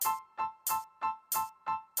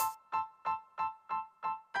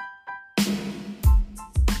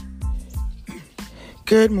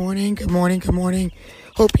Good morning, good morning, good morning.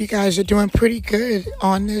 Hope you guys are doing pretty good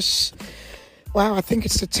on this. Wow, I think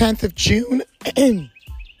it's the 10th of June.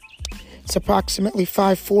 It's approximately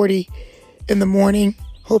 5:40 in the morning.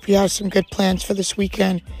 Hope you have some good plans for this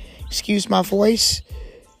weekend. Excuse my voice.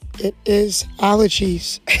 It is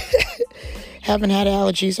allergies. Haven't had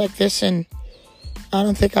allergies like this, and I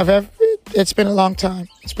don't think it's been a long time.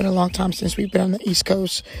 It's been a long time since we've been on the East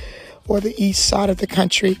Coast or the east side of the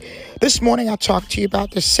country. This morning, I'll talk to you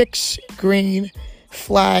about the 6 green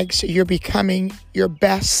flags you're becoming your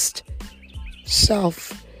best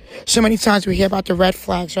self. So many times we hear about the red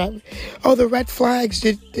flags, right? Oh, the red flags.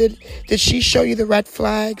 Did she show you the red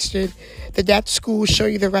flags? Did that school show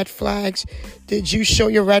you the red flags? Did you show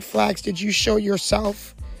your red flags? Did you show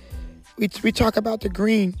yourself? We talk about the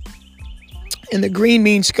green. And the green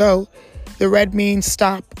means go. The red means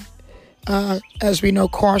stop. As we know,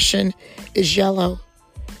 caution is yellow.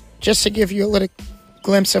 Just to give you a little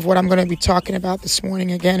glimpse of what I'm going to be talking about this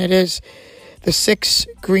morning. Again, it is the 6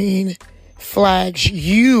 green flags.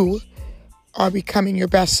 You are becoming your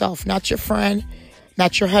best self, not your friend,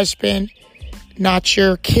 not your husband, not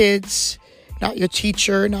your kids, not your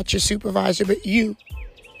teacher, not your supervisor, but you.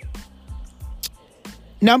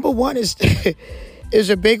 Number 1 is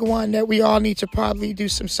a big one that we all need to probably do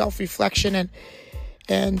some self-reflection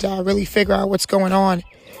and really figure out what's going on.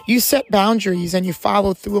 You set boundaries and you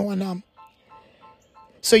follow through on them.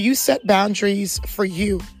 So you set boundaries for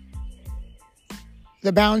you.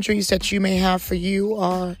 The boundaries that you may have for you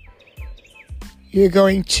are you're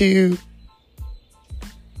going to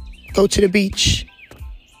go to the beach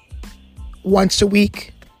once a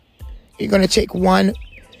week. You're going to take one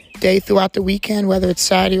day throughout the weekend, whether it's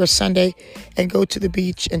Saturday or Sunday, and go to the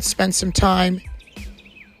beach and spend some time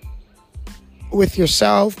with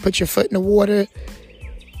yourself. Put your foot in the water,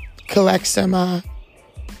 collect some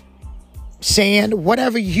sand,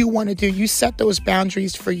 whatever you want to do. You set those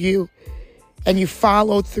boundaries for you and you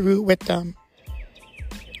follow through with them.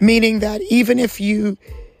 Meaning that even if you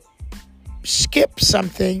skip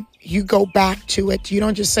something, you go back to it. You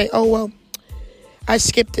don't just say, oh, well, I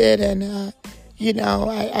skipped it and,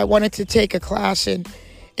 I wanted to take a class in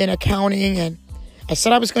accounting and I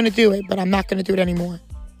said I was going to do it, but I'm not going to do it anymore.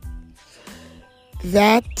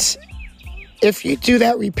 That, if you do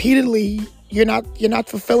that repeatedly, you're never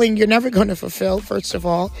going to fulfill, first of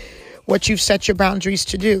all, what you've set your boundaries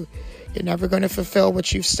to do. You're never going to fulfill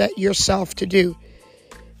what you've set yourself to do.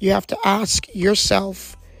 You have to ask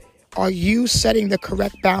yourself, are you setting the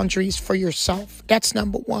correct boundaries for yourself? That's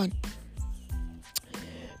number 1.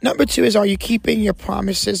 Number 2 is, are you keeping your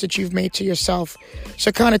promises that you've made to yourself?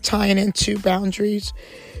 So kind of tying into boundaries.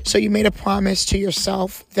 So you made a promise to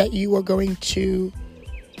yourself that you are going to,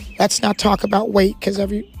 let's not talk about weight because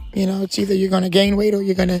it's either you're going to gain weight or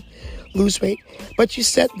you're going to lose weight. But you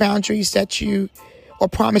set boundaries or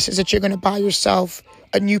promises that you're going to buy yourself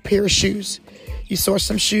a new pair of shoes. You saw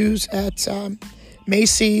some shoes at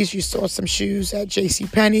Macy's. You saw some shoes at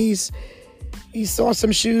JCPenney's. You saw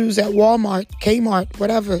some shoes at Walmart, Kmart,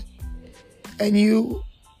 whatever. And you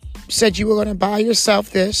said you were going to buy yourself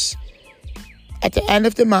this at the end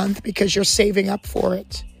of the month because you're saving up for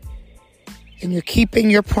it. And you're keeping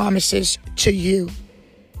your promises to you.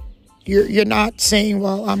 You're not saying,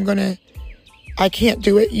 well, I can't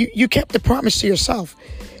do it. You kept the promise to yourself.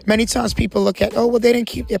 Many times people look at, oh, well, they didn't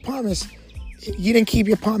keep their promise. You didn't keep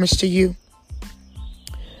your promise to you.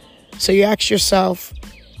 So you ask yourself,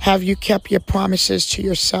 have you kept your promises to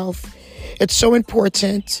yourself? It's so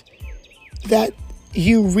important that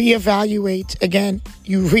you reevaluate. Again,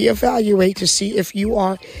 you reevaluate to see if you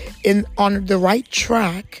are on the right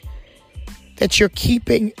track, that you're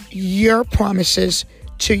keeping your promises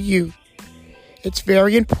to you. It's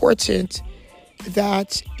very important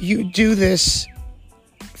that you do this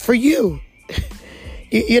for you.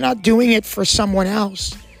 You're not doing it for someone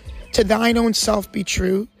else. To thine own self be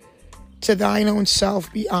true. To thine own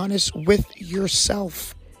self be honest with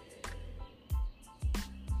yourself.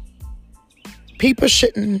 People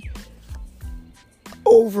shouldn't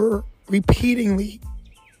repeatedly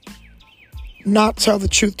not tell the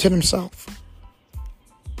truth to themselves.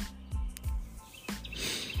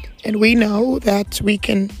 And we know that we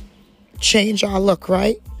can change our look,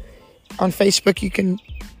 right? On Facebook, you can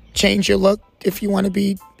change your look if you want to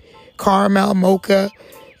be caramel, mocha,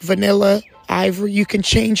 vanilla, ivory. You can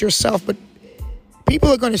change yourself, but people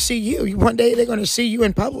are going to see you. One day they're going to see you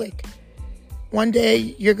in public. One day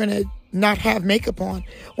you're going to not have makeup on.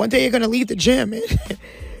 One day you're going to leave the gym.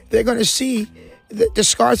 They're going to see the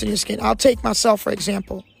scars in your skin. I'll take myself, for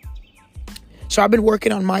example. So I've been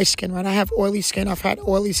working on my skin, right? I have oily skin. I've had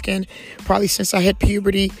oily skin probably since I hit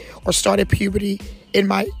puberty or started puberty in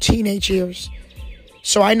my teenage years.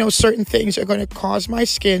 So I know certain things are going to cause my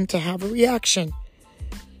skin to have a reaction.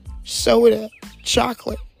 Soda,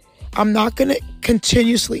 chocolate. I'm not going to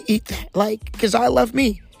continuously eat that, because I love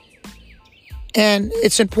me. And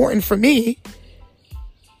it's important for me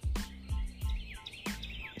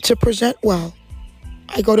to present well.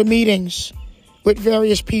 I go to meetings with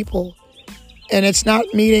various people, and it's not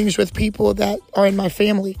meetings with people that are in my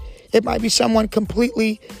family. It might be someone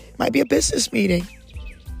completely, it might be a business meeting.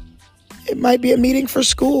 It might be a meeting for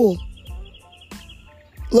school.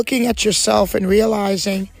 Looking at yourself and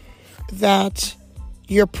realizing that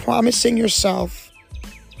you're promising yourself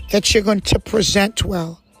that you're going to present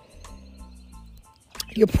well.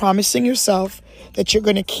 You're promising yourself that you're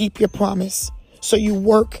going to keep your promise. So you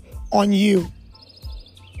work on you.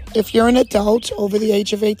 If you're an adult over the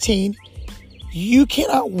age of 18, you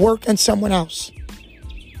cannot work on someone else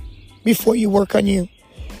before you work on you.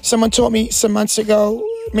 Someone told me some months ago,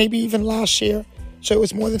 maybe even last year, so it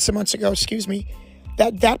was more than some months ago,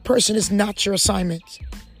 that person is not your assignment.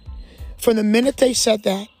 From the minute they said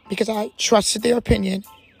that, because I trusted their opinion,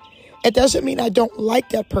 it doesn't mean I don't like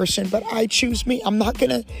that person, but I choose me. I'm not going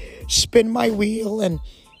to spin my wheel and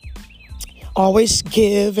always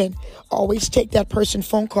give and always take that person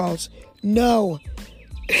phone calls. No.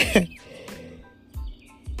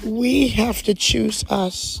 We have to choose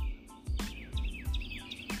us.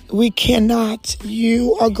 We cannot.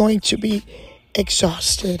 You are going to be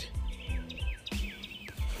exhausted.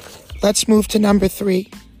 Let's move to number 3.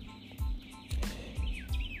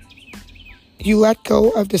 You let go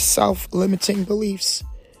of the self-limiting beliefs.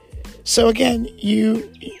 So again, you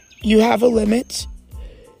have a limit.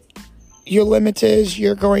 Your limit is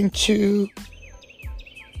you're going to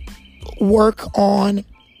work on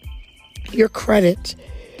your credit.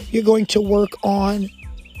 You're going to work on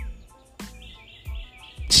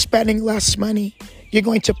spending less money. You're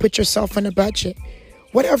going to put yourself in a budget.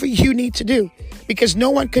 Whatever you need to do, because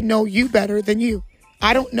no one could know you better than you.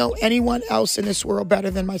 I don't know anyone else in this world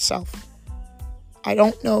better than myself. I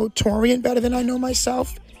don't know Torian better than I know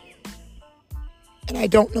myself. And I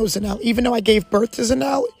don't know Zanelle. Even though I gave birth to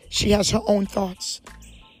Zanelle, she has her own thoughts.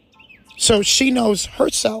 So she knows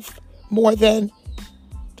herself more than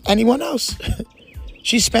anyone else.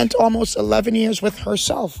 She spent almost 11 years with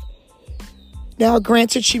herself. Now,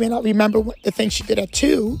 granted, she may not remember the things she did at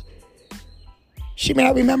 2. She may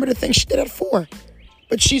not remember the things she did at 4.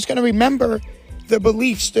 But she's going to remember the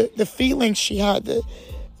beliefs, the feelings she had,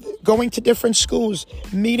 going to different schools,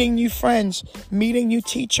 meeting new friends, meeting new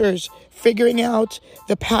teachers, figuring out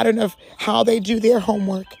the pattern of how they do their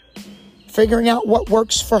homework, figuring out what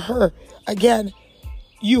works for her. Again,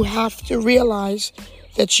 you have to realize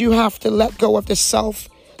that you have to let go of the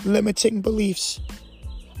self-limiting beliefs.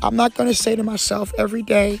 I'm not going to say to myself every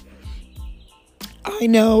day, I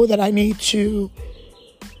know that I need to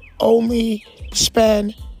only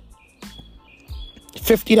spend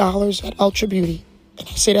 $50 at Ultra Beauty. And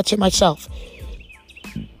I say that to myself.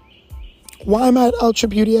 Why am I at Ultra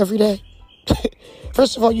Beauty every day?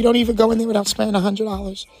 First of all, you don't even go in there without spending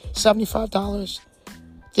 $100, $75.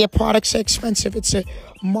 Their products are expensive. It's a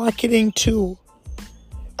marketing tool.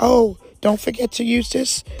 Oh, don't forget to use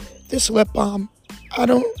this lip balm.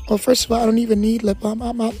 First of all, I don't even need lip balm.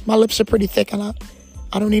 My lips are pretty thick, and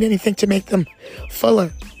I don't need anything to make them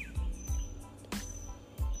fuller.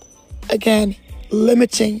 Again,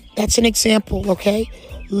 limiting, that's an example, okay?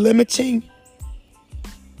 Limiting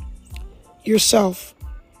yourself,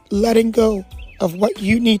 letting go of what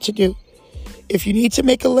you need to do. If you need to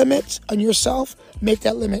make a limit on yourself, make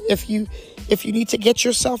that limit. If you need to get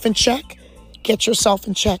yourself in check, get yourself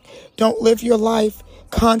in check. Don't live your life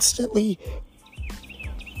constantly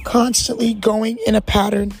going in a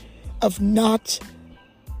pattern of not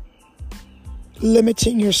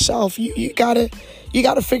limiting yourself. You gotta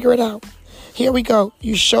figure it out. Here we go.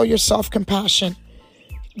 You show yourself compassion.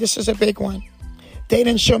 This is a big one. They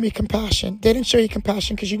didn't show me compassion. They didn't show you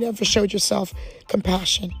compassion because you never showed yourself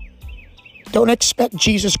compassion. Don't expect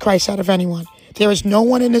Jesus Christ out of anyone. There is no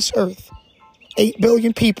one in this earth, 8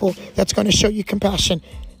 billion people, that's going to show you compassion.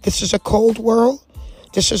 This is a cold world.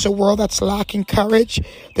 This is a world that's lacking courage.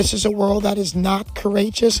 This is a world that is not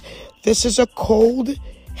courageous. This is a cold,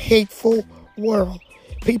 hateful world.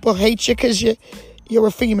 People hate you because you're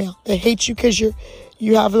a female. They hate you because you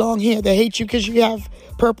have long hair. They hate you because you have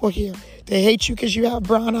purple hair. They hate you because you have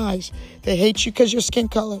brown eyes. They hate you because your skin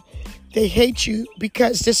color. They hate you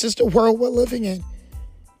because this is the world we're living in.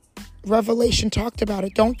 Revelation talked about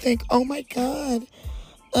it. Don't think, oh my God.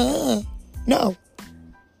 No.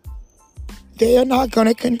 They are not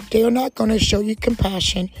going to show you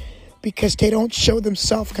compassion because they don't show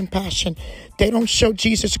themselves compassion. They don't show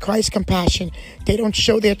Jesus Christ compassion. They don't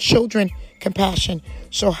show their children compassion.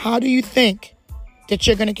 So how do you think that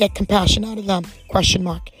you're going to get compassion out of them? Question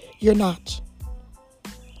mark. You're not.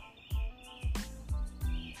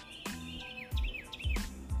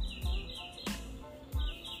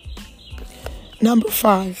 Number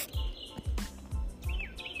 5,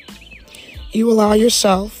 you allow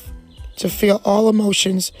yourself to feel all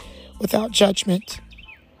emotions without judgment.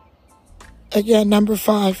 Again, number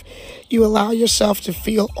 5, you allow yourself to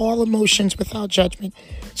feel all emotions without judgment.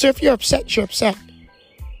 So if you're upset, you're upset.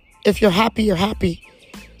 If you're happy, you're happy.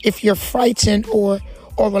 If you're frightened or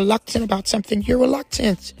reluctant about something, you're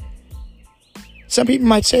reluctant. Some people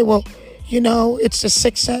might say, well, it's the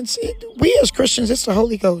sixth sense. We as Christians, it's the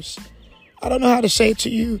Holy Ghost. I don't know how to say it to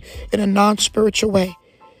you in a non-spiritual way.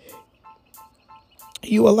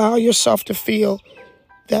 You allow yourself to feel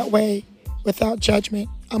that way without judgment.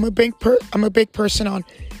 I'm a big person on,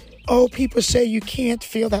 people say you can't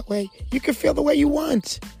feel that way. You can feel the way you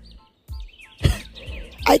want.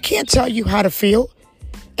 I can't tell you how to feel.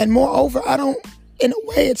 And moreover, in a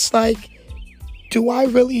way, it's like, do I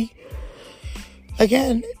really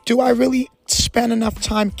spend enough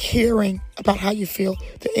time caring about how you feel?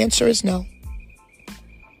 The answer is no.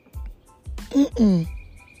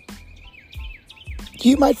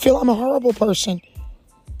 You might feel I'm a horrible person.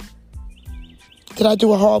 Did I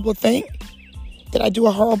do a horrible thing? Did I do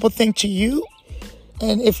a horrible thing to you?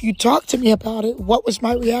 And if you talk to me about it, what was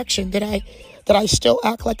my reaction? Did I still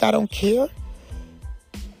act like I don't care?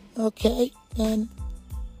 Okay. And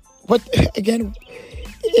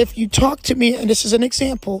if you talk to me, and this is an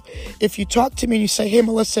example, if you talk to me and you say, hey,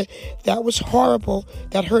 Melissa, that was horrible,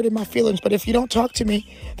 that hurted my feelings. But if you don't talk to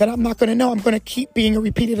me, then I'm not going to know. I'm going to keep being a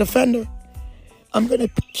repeated offender. I'm going to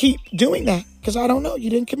keep doing that because I don't know. You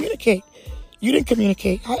didn't communicate.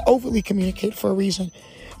 I overly communicate for a reason.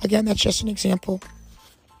 Again, that's just an example.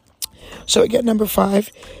 So again, number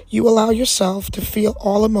 5, you allow yourself to feel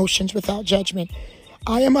all emotions without judgment.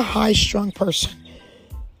 I am a high-strung person.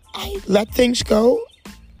 I let things go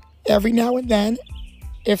every now and then.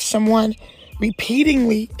 If someone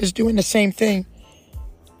repeatedly is doing the same thing,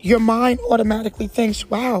 your mind automatically thinks,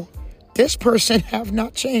 wow, this person have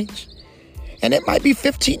not changed. And it might be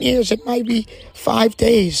 15 years. It might be 5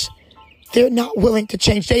 days. They're not willing to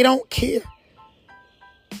change. They don't care.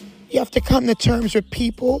 You have to come to terms with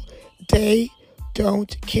people. They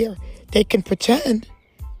don't care. They can pretend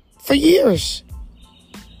for years.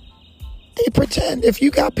 They pretend. If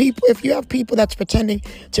you have people that's pretending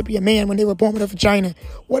to be a man when they were born with a vagina,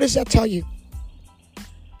 what does that tell you?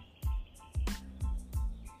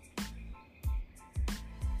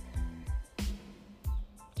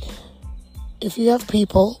 If you have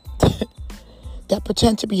people that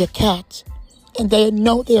pretend to be a cat and they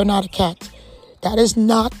know they are not a cat, that is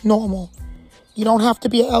not normal. You don't have to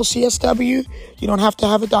be an LCSW. You don't have to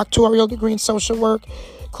have a doctoral degree in social work,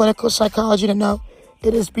 clinical psychology to know.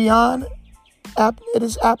 It is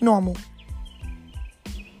abnormal.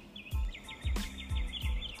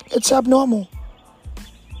 It's abnormal.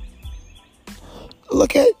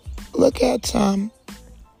 Look at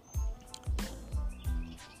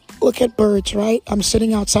birds, right? I'm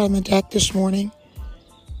sitting outside on the deck this morning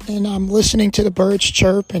and I'm listening to the birds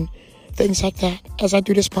chirp and things like that as I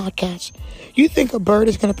do this podcast. You think a bird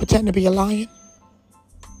is going to pretend to be a lion?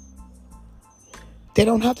 They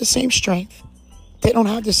don't have the same strength. They don't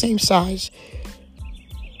have the same size.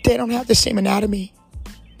 They don't have the same anatomy.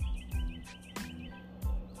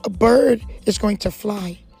 A bird is going to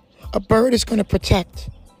fly. A bird is going to protect.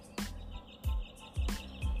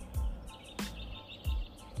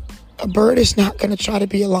 A bird is not going to try to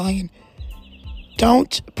be a lion.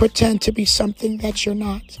 Don't pretend to be something that you're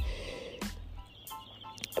not.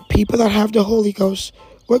 People that have the Holy Ghost,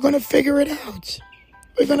 we're going to figure it out.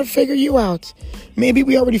 We're going to figure you out. Maybe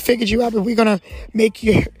we already figured you out, but we're going to make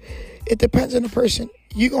you... It depends on the person.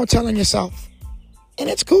 You're going to tell on yourself. And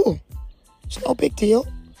it's cool. It's no big deal.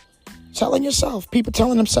 Telling yourself. People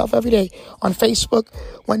telling themselves every day on Facebook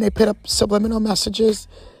when they put up subliminal messages.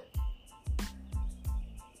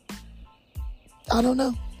 I don't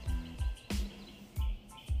know.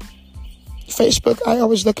 Facebook, I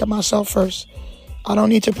always look at myself first. I don't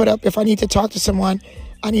need to put up, if I need to talk to someone,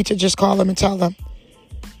 I need to just call them and tell them.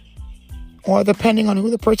 Or depending on who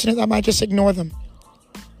the person is, I might just ignore them.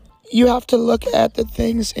 You have to look at the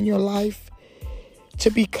things in your life to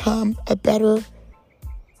become a better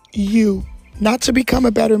you, not to become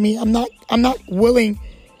a better me. I'm not willing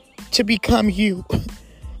to become you.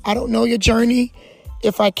 I don't know your journey.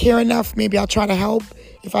 If I care enough, maybe I'll try to help.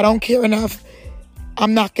 If I don't care enough,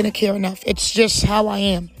 I'm not going to care enough. It's just how I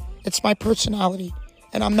am. It's my personality.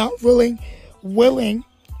 And I'm not willing,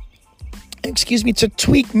 to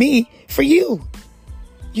tweak me for you.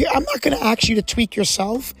 I'm not going to ask you to tweak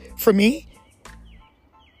yourself for me.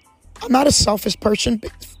 I'm not a selfish person,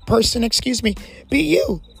 Be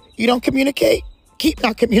you. You don't communicate? Keep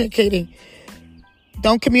not communicating.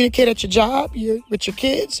 Don't communicate at your job, with your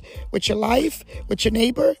kids, with your life, with your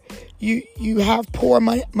neighbor. You have poor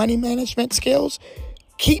money management skills.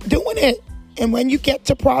 Keep doing it. And when you get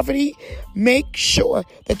to poverty, make sure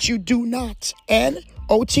that you do not,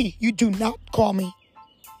 N-O-T, you do not call me.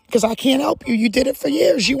 Because I can't help you. You did it for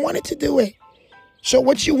years. You wanted to do it. So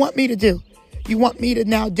what you want me to do? You want me to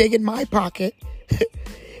now dig in my pocket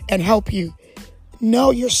and help you?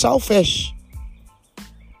 No, you're selfish.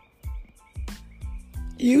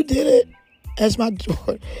 You did it. As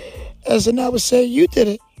Annette would say, you did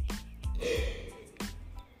it.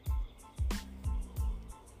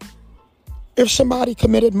 If somebody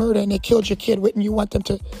committed murder and they killed your kid, wouldn't you want them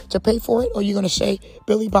to pay for it? Or are you going to say,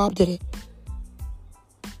 Billy Bob did it?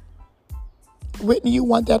 Wouldn't you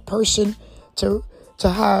want that person to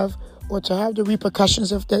have the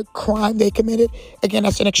repercussions of the crime they committed? Again,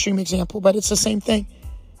 that's an extreme example, but it's the same thing.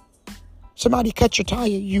 Somebody cut your tire,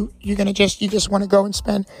 you just want to go and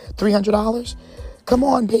spend $300? Come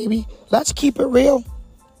on, baby. Let's keep it real.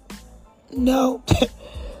 No.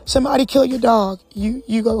 Somebody kill your dog.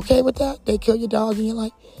 You go okay with that? They kill your dog and you're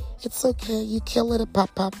like, it's okay. You kill it,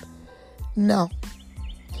 pop. No.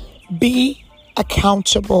 Be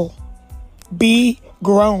accountable. Be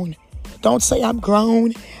grown. Don't say I'm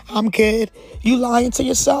grown. I'm good. You lying to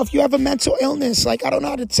yourself. You have a mental illness. I don't know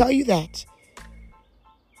how to tell you that.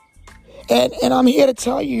 And I'm here to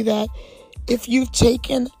tell you that if you've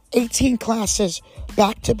taken 18 classes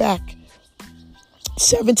back to back,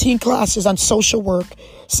 17 classes on social work,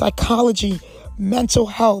 psychology, mental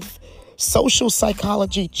health, social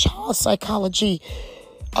psychology, child psychology,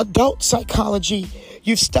 adult psychology,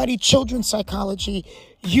 you've studied children's psychology,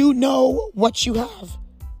 you know what you have.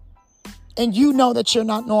 And you know that you're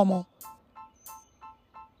not normal.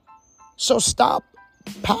 So stop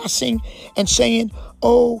passing and saying,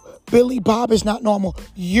 oh, Billy Bob is not normal.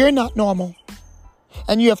 You're not normal.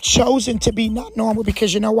 And you have chosen to be not normal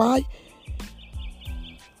because you know why?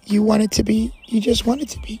 You wanted to be. You just wanted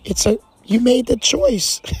to be. You made the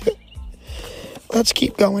choice. Let's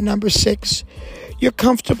keep going. Number 6. You're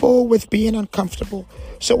comfortable with being uncomfortable.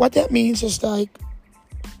 So what that means is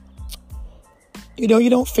you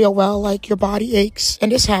don't feel well, your body aches,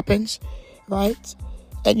 and this happens, right?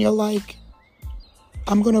 And you're like,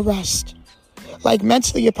 I'm going to rest.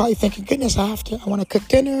 Mentally, you're probably thinking, goodness, I want to cook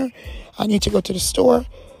dinner. I need to go to the store.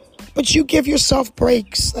 But you give yourself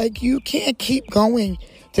breaks. You can't keep going.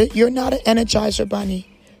 You're not an Energizer bunny.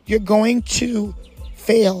 You're going to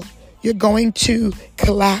fail. You're going to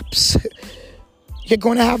collapse. You're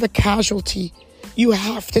going to have a casualty. You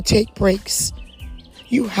have to take breaks.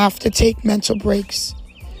 You have to take mental breaks.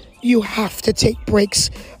 You have to take breaks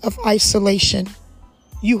of isolation.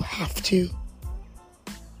 You have to.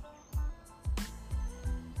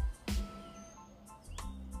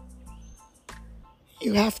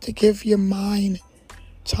 You have to give your mind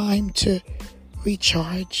time to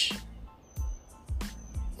recharge,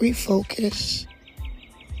 refocus,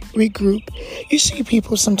 regroup. You see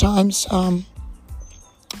people sometimes,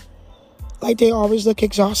 they always look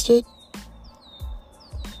exhausted.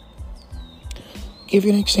 Give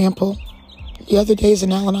you an example. The other day,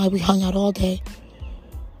 Zanelle and I, we hung out all day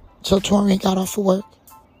till Torian got off of work.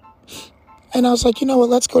 And I was like, you know what,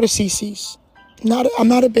 let's go to CC's. I'm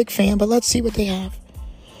not a big fan, but let's see what they have.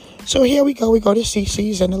 So here we go to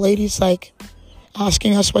CC's, and the lady's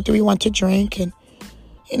asking us what do we want to drink, and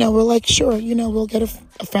we're like, sure, we'll get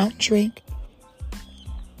a fountain drink.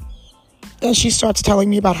 Then she starts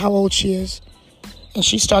telling me about how old she is, and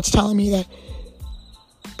she starts telling me that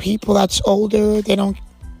people that's older, the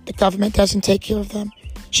government doesn't take care of them.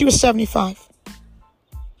 She was 75.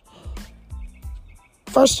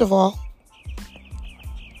 First of all,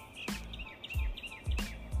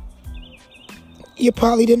 you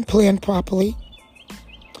probably didn't plan properly.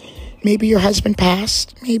 Maybe your husband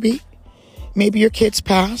passed, maybe your kids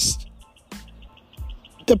passed.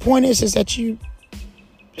 The point is that you,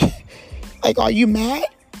 are you mad?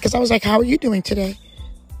 Because I was like, how are you doing today?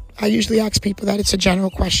 I usually ask people that. It's a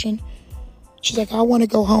general question. She's like, I want to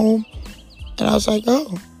go home. And I was like,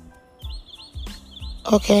 oh,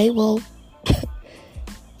 okay, well,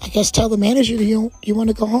 I guess tell the manager you want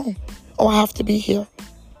to go home. Oh, I have to be here.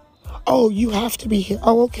 Oh, you have to be here.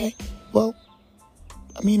 Oh, okay. Well,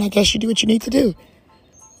 I guess you do what you need to do.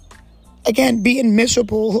 again, being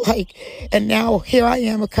miserable, and now here I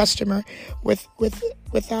am, a customer with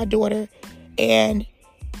our daughter, and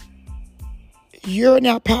you're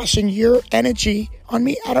now passing your energy on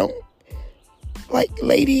me. I don't,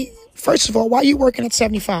 lady, first of all, why are you working at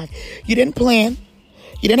 75? You didn't plan.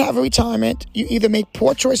 You didn't have a retirement. You either made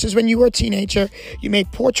poor choices when you were a teenager, you made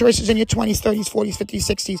poor choices in your 20s, 30s, 40s, 50s,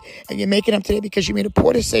 60s, and you're making them today because you made a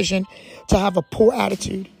poor decision to have a poor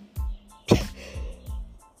attitude.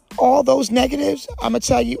 All those negatives, I'm going to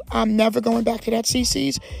tell you, I'm never going back to that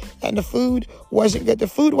CC's. And the food wasn't good. The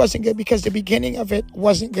food wasn't good because the beginning of it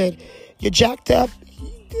wasn't good. You're jacked up.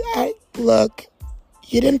 Look,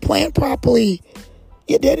 you didn't plan properly.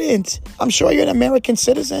 You didn't. I'm sure you're an American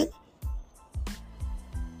citizen.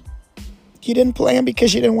 You didn't plan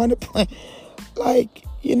because you didn't want to plan. I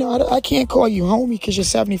can't call you homie because you're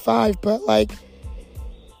 75, but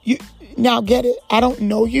you now get it. I don't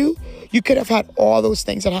know you. You could have had all those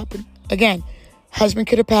things that happened. Again, husband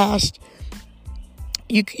could have passed.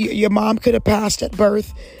 Your mom could have passed at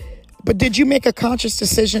birth. But did you make a conscious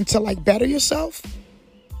decision to better yourself?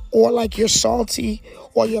 Or you're salty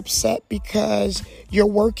or you're upset because you're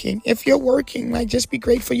working? If you're working, just be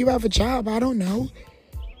grateful you have a job. I don't know.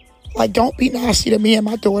 Don't be nasty to me and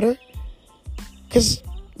my daughter. Because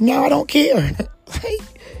now I don't care.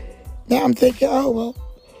 Now I'm thinking, oh, well,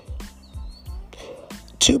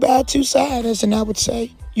 too bad, too sad, as I would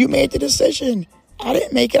say. You made the decision. I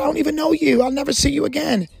didn't make it. I don't even know you. I'll never see you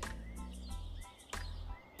again.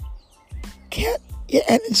 Get your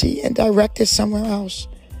energy and direct it somewhere else.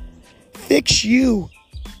 Fix you.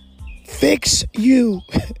 Fix you.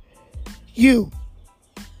 You.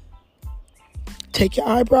 Take your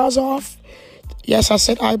eyebrows off. Yes, I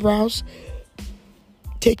said eyebrows.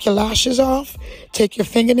 Take your lashes off. Take your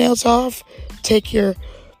fingernails off. Take your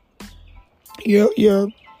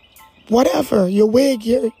whatever, your wig,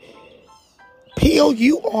 peel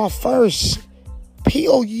you off first.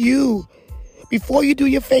 Peel you. Before you do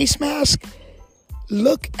your face mask,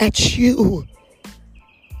 look at you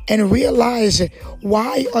and realize,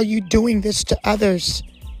 why are you doing this to others?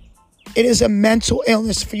 It is a mental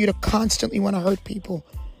illness for you to constantly want to hurt people.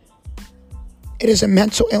 It is a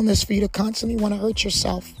mental illness for you to constantly want to hurt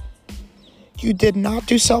yourself. You did not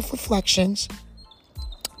do self-reflections.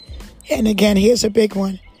 And again, here's a big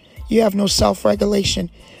one. You have no self-regulation.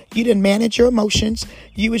 You didn't manage your emotions.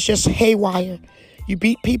 You was just haywire. You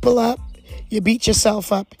beat people up. You beat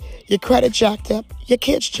yourself up. Your credit jacked up. Your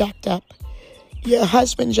kids jacked up. Your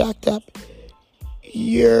husband jacked up.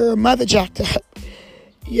 Your mother jacked up.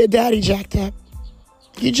 Your daddy jacked up.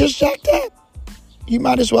 You just jacked up. You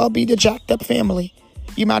might as well be the jacked up family.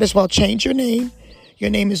 You might as well change your name. Your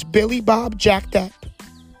name is Billy Bob Jacked Up.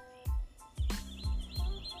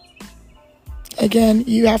 Again,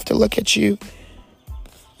 you have to look at you.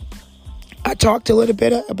 I talked a little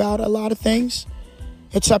bit about a lot of things.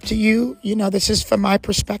 It's up to you. This is from my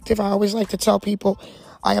perspective. I always like to tell people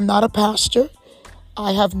I am not a pastor.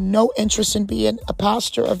 I have no interest in being a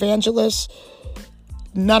pastor, evangelist,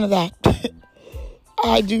 none of that.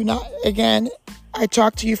 I do not. Again, I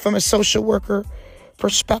talk to you from a social worker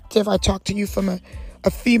perspective. I talk to you from a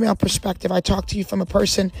female perspective. I talk to you from a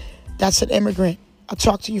person that's an immigrant. I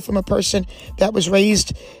talk to you from a person that was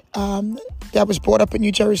raised, that was brought up in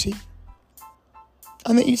New Jersey,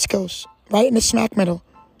 on the East Coast, right in the smack middle.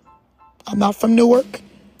 I'm not from Newark.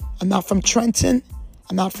 I'm not from Trenton.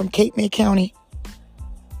 I'm not from Cape May County.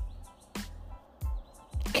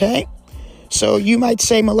 Okay? So you might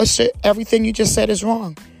say, Melissa, everything you just said is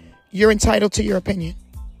wrong. You're entitled to your opinion.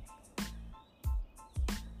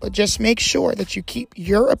 But just make sure that you keep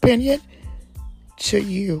your opinion to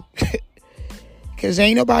you. Because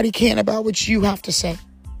ain't nobody caring about what you have to say.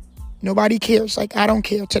 Nobody cares. I don't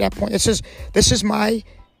care to that point. This is my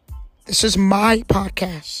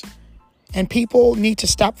podcast. And people need to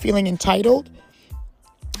stop feeling entitled.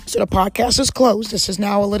 So the podcast is closed. This is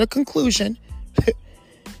now a little conclusion.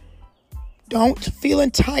 Don't feel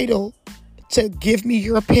entitled to give me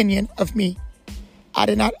your opinion of me. I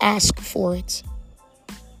did not ask for it.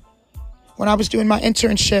 When I was doing my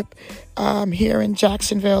internship here in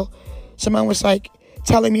Jacksonville, someone was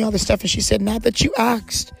telling me all this stuff, and she said, "Not that you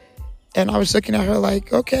asked." And I was looking at her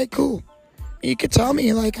okay, cool. You could tell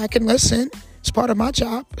me, I can listen. It's part of my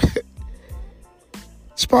job.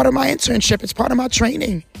 It's part of my internship. It's part of my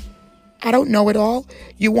training. I don't know it all.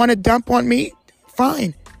 You want to dump on me?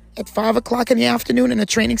 Fine. At 5 o'clock in the afternoon in a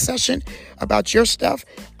training session about your stuff,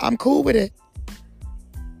 I'm cool with it.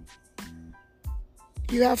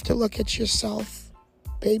 You have to look at yourself,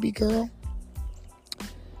 baby girl.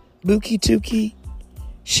 Buki Tuki,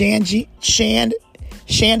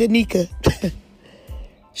 Shandanika.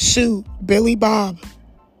 Sue, Billy Bob.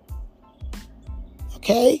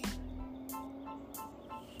 Okay?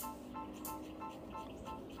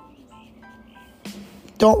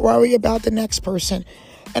 Don't worry about the next person.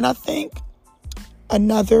 And I think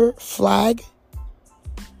another flag,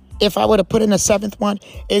 if I were to put in a seventh one,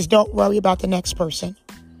 is don't worry about the next person.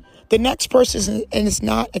 The next person is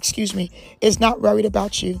not worried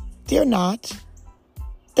about you. They're not.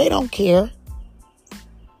 They don't care.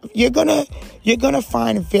 You're gonna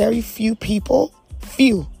find very few people,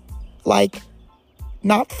 like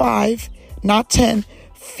not 5, not 10,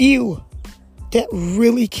 few that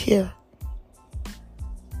really care.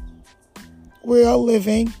 We are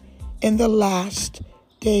living in the last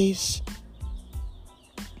days.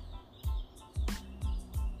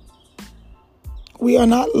 We are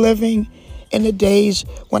not living in the days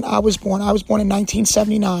when I was born. I was born in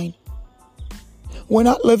 1979. We're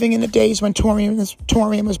not living in the days when Torian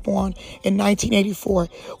was born in 1984.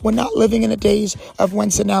 We're not living in the days of when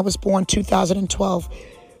Zanel was born 2012.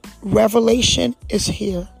 Revelation is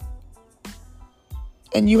here.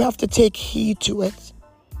 And you have to take heed to it.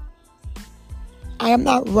 I am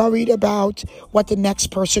not worried about what the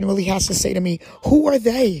next person really has to say to me. Who are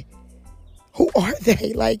they? Who are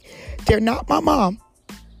they? Like, they're not my mom.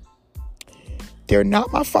 They're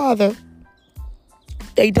not my father.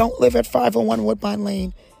 They don't live at 501 Woodbine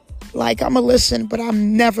Lane. Like, I'm going to listen, but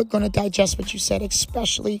I'm never going to digest what you said,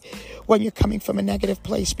 especially when you're coming from a negative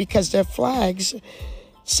place, because their flags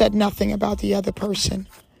said nothing about the other person.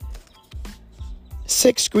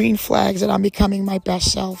 6 green flags that I'm becoming my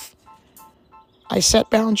best self. I set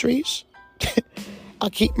boundaries. I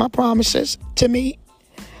keep my promises to me.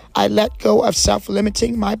 I let go of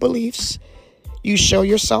self-limiting my beliefs. You show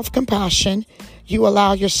yourself compassion. You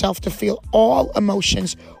allow yourself to feel all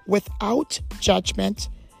emotions without judgment.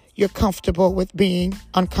 You're comfortable with being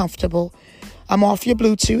uncomfortable. I'm off your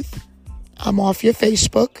Bluetooth. I'm off your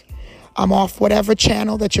Facebook. I'm off whatever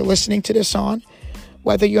channel that you're listening to this on.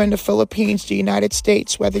 Whether you're in the Philippines, the United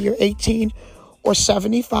States, whether you're 18 or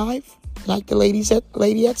 75, like the lady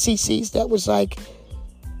at CC's that was like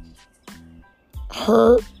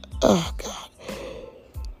her, oh God.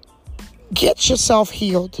 Get yourself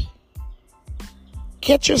healed.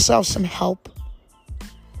 Get yourself some help.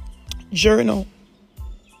 Journal.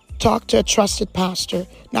 Talk to a trusted pastor,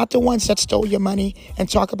 not the ones that stole your money and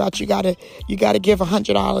talk about you gotta give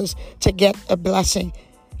 $100 to get a blessing.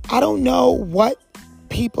 I don't know what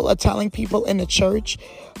people are telling people in the church,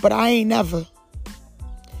 but I ain't never,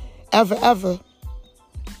 ever,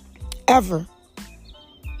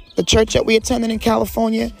 the church that we attended in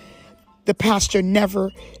California, the pastor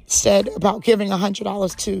never said about giving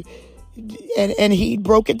 $100 to, and he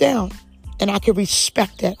broke it down, and I could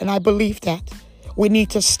respect that, and I believe that. We need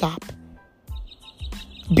to stop.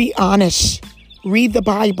 Be honest. Read the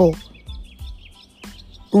Bible.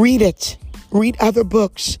 Read it. Read other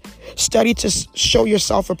books. Study to show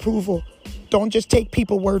yourself approval. Don't just take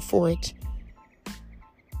people's word for it.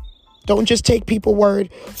 Don't just take people's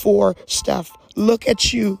word for stuff. Look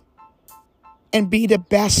at you and be the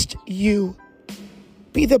best you.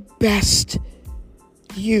 Be the best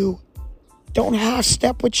you. Don't half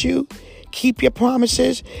step with you. Keep your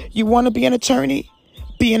promises. You want to be an attorney?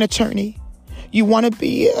 Be an attorney. You want to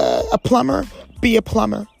be a plumber? Be a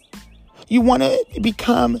plumber. You want to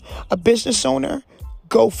become a business owner?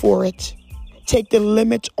 Go for it. Take the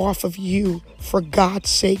limit off of you, for God's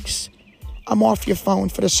sakes. I'm off your phone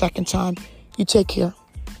for the second time. You take care.